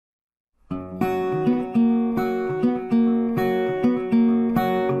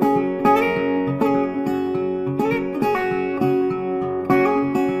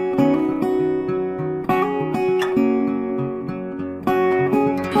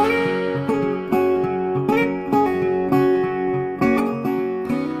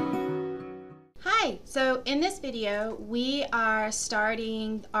video, we are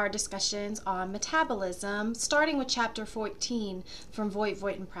starting our discussions on metabolism, starting with chapter 14 from Voet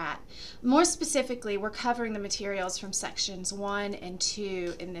and Pratt. More specifically, we're covering the materials from sections 1 and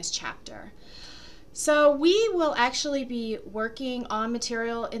 2 in this chapter. So we will actually be working on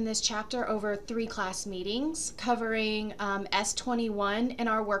material in this chapter over 3 class meetings, covering S21 in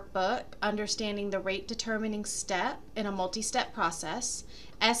our workbook, understanding the rate determining step in a multi-step process,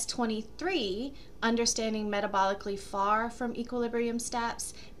 S23, understanding metabolically far from equilibrium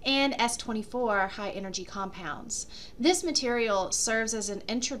steps, and S24, high energy compounds. This material serves as an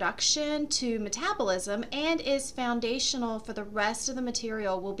introduction to metabolism and is foundational for the rest of the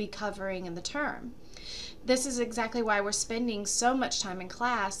material we'll be covering in the term. This is exactly why we're spending so much time in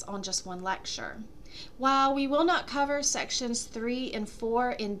class on just one lecture. While we will not cover sections 3 and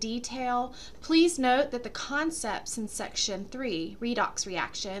 4 in detail, please note that the concepts in section 3, redox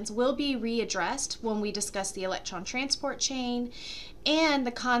reactions, will be readdressed when we discuss the electron transport chain, and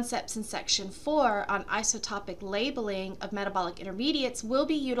the concepts in section 4 on isotopic labeling of metabolic intermediates will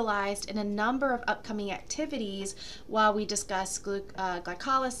be utilized in a number of upcoming activities while we discuss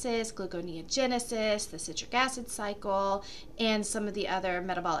glycolysis, gluconeogenesis, the citric acid cycle, and some of the other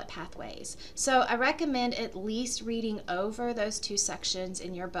metabolic pathways. So I recommend at least reading over those 2 sections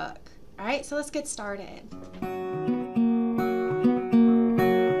in your book. All right, so let's get started.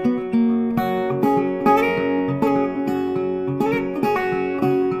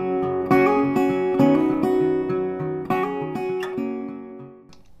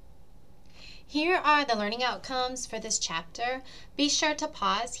 Here are the learning outcomes for this chapter. Be sure to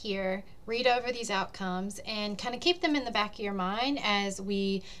pause here, read over these outcomes, and kind of keep them in the back of your mind as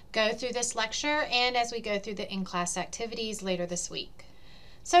we go through this lecture and as we go through the in-class activities later this week.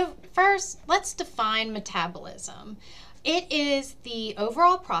 So first, let's define metabolism. It is the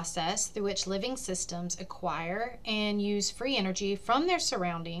overall process through which living systems acquire and use free energy from their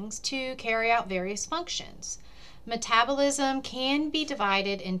surroundings to carry out various functions. Metabolism can be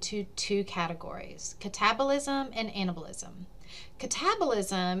divided into 2 categories, catabolism and anabolism.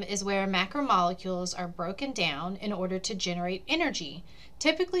 Catabolism is where macromolecules are broken down in order to generate energy,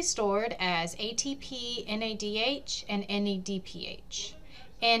 typically stored as ATP, NADH, and NADPH.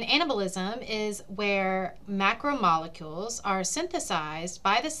 And anabolism is where macromolecules are synthesized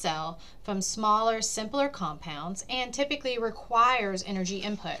by the cell from smaller, simpler compounds and typically requires energy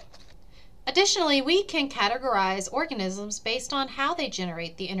input. Additionally, we can categorize organisms based on how they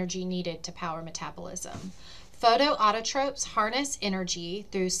generate the energy needed to power metabolism. Photoautotrophs harness energy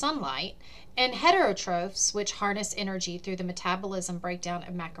through sunlight, and heterotrophs, which harness energy through the metabolism breakdown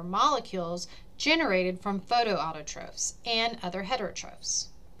of macromolecules generated from photoautotrophs and other heterotrophs.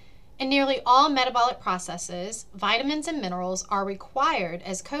 In nearly all metabolic processes, vitamins and minerals are required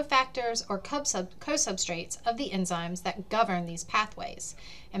as cofactors or co-substrates of the enzymes that govern these pathways.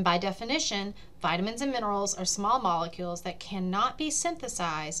 And by definition, vitamins and minerals are small molecules that cannot be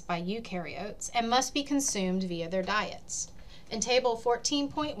synthesized by eukaryotes and must be consumed via their diets. In table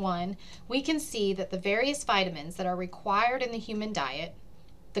 14.1, we can see that the various vitamins that are required in the human diet,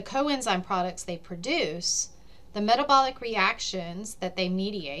 the coenzyme products they produce, the metabolic reactions that they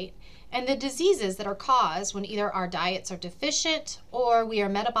mediate, and the diseases that are caused when either our diets are deficient or we are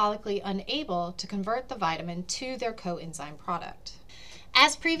metabolically unable to convert the vitamin to their coenzyme product.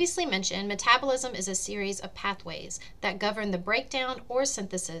 As previously mentioned, metabolism is a series of pathways that govern the breakdown or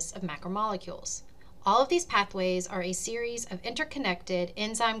synthesis of macromolecules. All of these pathways are a series of interconnected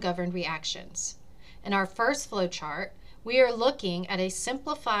enzyme-governed reactions. In our first flow chart, we are looking at a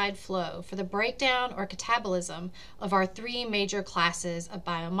simplified flow for the breakdown or catabolism of our 3 major classes of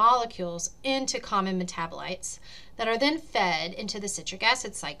biomolecules into common metabolites that are then fed into the citric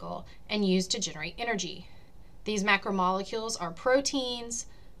acid cycle and used to generate energy. These macromolecules are proteins,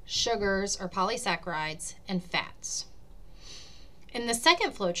 sugars or polysaccharides, and fats. In the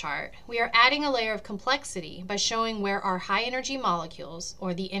second flowchart, we are adding a layer of complexity by showing where our high energy molecules,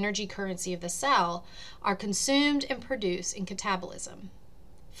 or the energy currency of the cell, are consumed and produced in catabolism.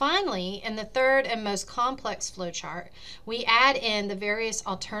 Finally, in the third and most complex flowchart, we add in the various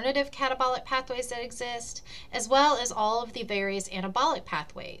alternative catabolic pathways that exist, as well as all of the various anabolic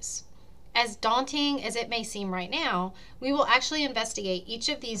pathways. As daunting as it may seem right now, we will actually investigate each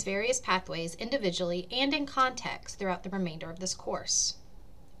of these various pathways individually and in context throughout the remainder of this course.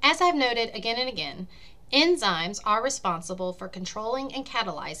 As I've noted again and again, enzymes are responsible for controlling and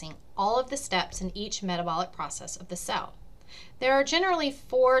catalyzing all of the steps in each metabolic process of the cell. There are generally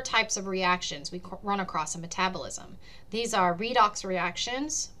 4 types of reactions we run across in metabolism. These are redox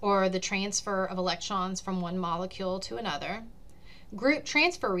reactions, or the transfer of electrons from one molecule to another, group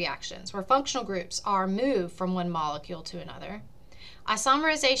transfer reactions, where functional groups are moved from one molecule to another,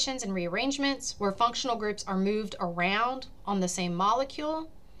 isomerizations and rearrangements, where functional groups are moved around on the same molecule,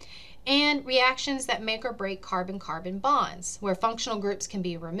 and reactions that make or break carbon-carbon bonds, where functional groups can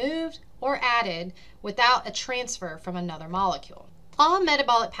be removed or added without a transfer from another molecule. All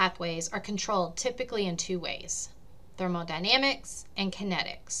metabolic pathways are controlled typically in two ways: thermodynamics and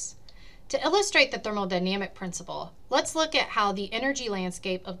kinetics. To illustrate the thermodynamic principle, let's look at how the energy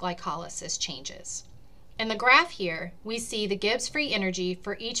landscape of glycolysis changes. In the graph here, we see the Gibbs free energy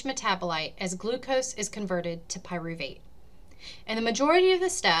for each metabolite as glucose is converted to pyruvate. In the majority of the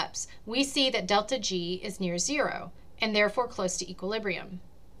steps, we see that delta G is near zero and therefore close to equilibrium.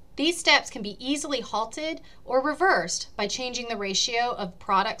 These steps can be easily halted or reversed by changing the ratio of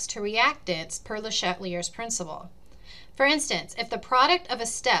products to reactants per Le Chatelier's principle. For instance, if the product of a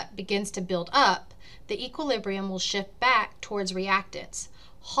step begins to build up, the equilibrium will shift back towards reactants,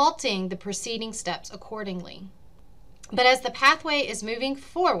 halting the preceding steps accordingly. But as the pathway is moving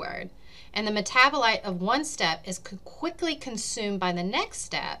forward and the metabolite of one step is quickly consumed by the next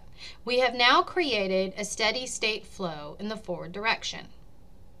step, we have now created a steady state flow in the forward direction.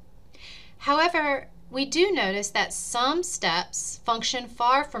 However, we do notice that some steps function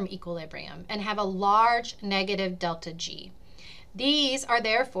far from equilibrium and have a large negative delta G. These are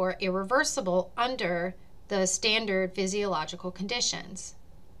therefore irreversible under the standard physiological conditions.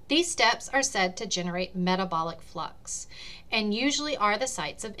 These steps are said to generate metabolic flux and usually are the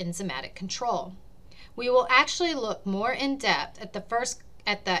sites of enzymatic control. We will actually look more in depth at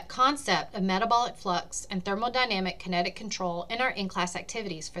that concept of metabolic flux and thermodynamic kinetic control in our in-class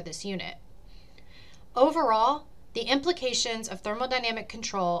activities for this unit. Overall, the implications of thermodynamic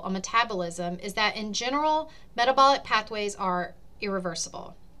control on metabolism is that in general, metabolic pathways are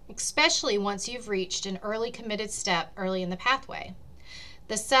irreversible, especially once you've reached an early committed step early in the pathway.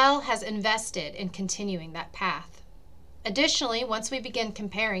 The cell has invested in continuing that path. Additionally, once we begin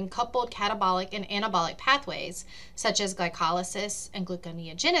comparing coupled catabolic and anabolic pathways, such as glycolysis and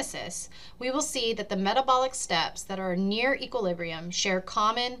gluconeogenesis, we will see that the metabolic steps that are near equilibrium share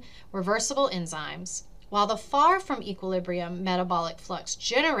common reversible enzymes, while the far from equilibrium metabolic flux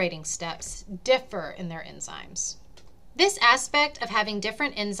generating steps differ in their enzymes. This aspect of having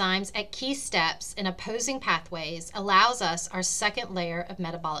different enzymes at key steps in opposing pathways allows us our second layer of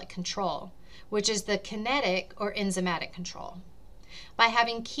metabolic control, which is the kinetic or enzymatic control. By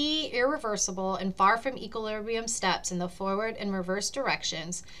having key, irreversible, and far from equilibrium steps in the forward and reverse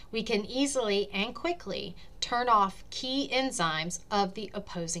directions, we can easily and quickly turn off key enzymes of the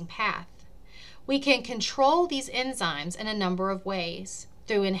opposing path. We can control these enzymes in a number of ways: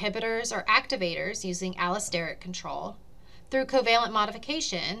 through inhibitors or activators using allosteric control, through covalent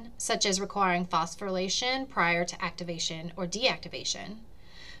modification, such as requiring phosphorylation prior to activation or deactivation,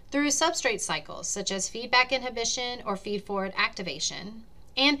 through substrate cycles, such as feedback inhibition or feed-forward activation,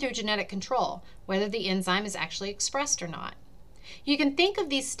 and through genetic control, whether the enzyme is actually expressed or not. You can think of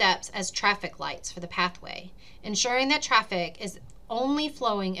these steps as traffic lights for the pathway, ensuring that traffic is only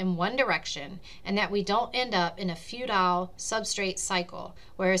flowing in one direction and that we don't end up in a futile substrate cycle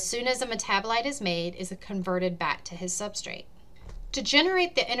where as soon as a metabolite is made, is converted back to his substrate. To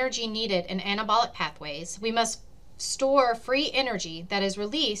generate the energy needed in anabolic pathways, we must store free energy that is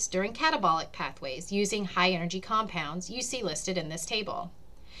released during catabolic pathways using high energy compounds you see listed in this table.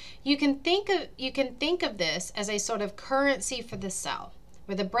 You can think of this as a sort of currency for the cell,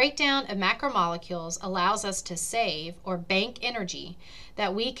 where the breakdown of macromolecules allows us to save or bank energy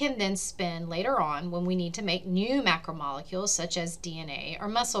that we can then spend later on when we need to make new macromolecules such as DNA or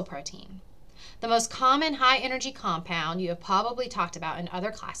muscle protein. The most common high-energy compound you have probably talked about in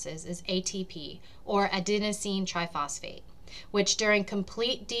other classes is ATP, or adenosine triphosphate, which during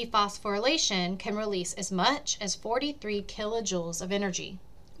complete dephosphorylation can release as much as 43 kilojoules of energy.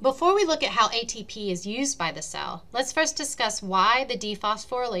 Before we look at how ATP is used by the cell, let's first discuss why the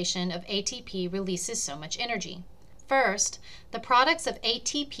dephosphorylation of ATP releases so much energy. First, the products of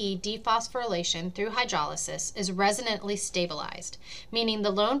ATP dephosphorylation through hydrolysis is resonantly stabilized, meaning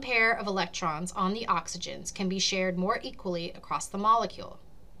the lone pair of electrons on the oxygens can be shared more equally across the molecule.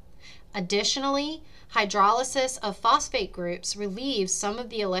 Additionally, hydrolysis of phosphate groups relieves some of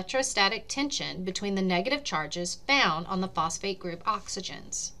the electrostatic tension between the negative charges found on the phosphate group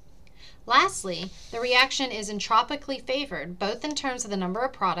oxygens. Lastly, the reaction is entropically favored both in terms of the number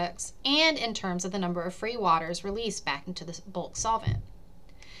of products and in terms of the number of free waters released back into the bulk solvent.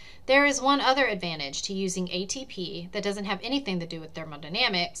 There is one other advantage to using ATP that doesn't have anything to do with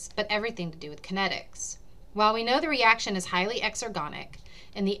thermodynamics, but everything to do with kinetics. While we know the reaction is highly exergonic,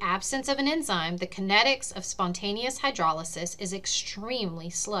 in the absence of an enzyme, the kinetics of spontaneous hydrolysis is extremely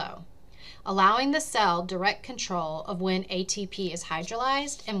slow, allowing the cell direct control of when ATP is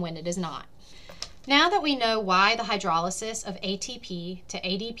hydrolyzed and when it is not. Now that we know why the hydrolysis of ATP to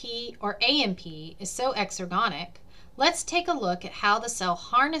ADP or AMP is so exergonic, let's take a look at how the cell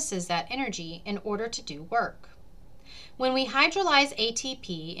harnesses that energy in order to do work. When we hydrolyze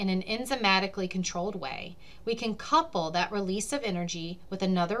ATP in an enzymatically controlled way, we can couple that release of energy with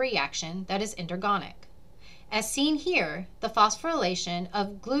another reaction that is endergonic. As seen here, the phosphorylation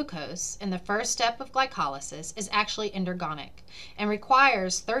of glucose in the first step of glycolysis is actually endergonic and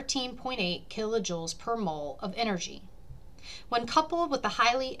requires 13.8 kilojoules per mole of energy. When coupled with the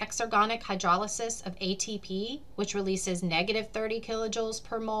highly exergonic hydrolysis of ATP, which releases negative 30 kilojoules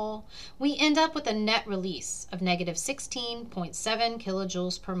per mole, we end up with a net release of negative 16.7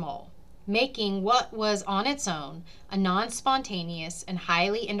 kilojoules per mole, making what was on its own a non-spontaneous and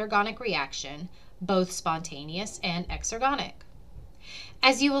highly endergonic reaction both spontaneous and exergonic.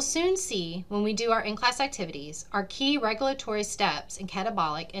 As you will soon see when we do our in-class activities, our key regulatory steps in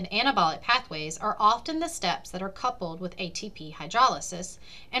catabolic and anabolic pathways are often the steps that are coupled with ATP hydrolysis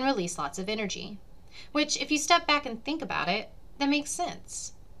and release lots of energy, which, if you step back and think about it, that makes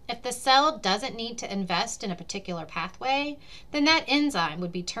sense. If the cell doesn't need to invest in a particular pathway, then that enzyme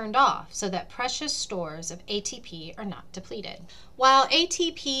would be turned off so that precious stores of ATP are not depleted. While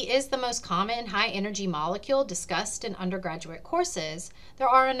ATP is the most common high-energy molecule discussed in undergraduate courses, there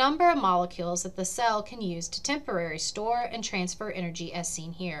are a number of molecules that the cell can use to temporarily store and transfer energy as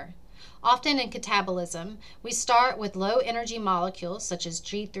seen here. Often in catabolism, we start with low-energy molecules such as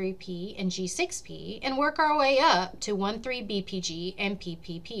G3P and G6P and work our way up to 1,3-BPG and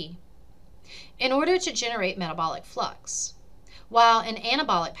PPP in order to generate metabolic flux. While in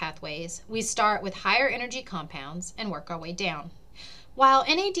anabolic pathways, we start with higher energy compounds and work our way down. While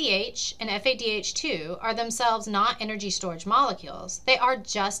NADH and FADH2 are themselves not energy storage molecules, they are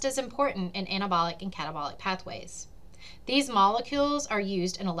just as important in anabolic and catabolic pathways. These molecules are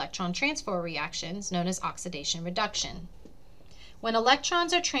used in electron transfer reactions known as oxidation reduction. When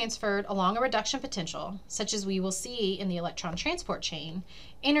electrons are transferred along a reduction potential, such as we will see in the electron transport chain,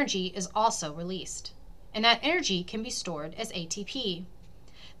 energy is also released, and that energy can be stored as ATP.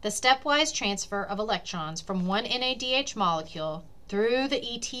 The stepwise transfer of electrons from one NADH molecule through the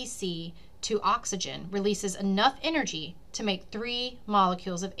ETC to oxygen releases enough energy to make 3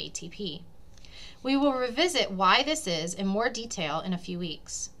 molecules of ATP. We will revisit why this is in more detail in a few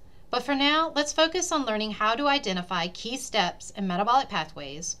weeks. But for now, let's focus on learning how to identify key steps in metabolic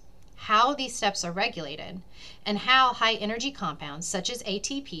pathways, how these steps are regulated, and how high-energy compounds such as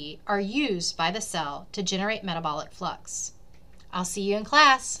ATP are used by the cell to generate metabolic flux. I'll see you in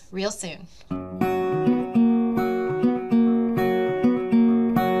class real soon.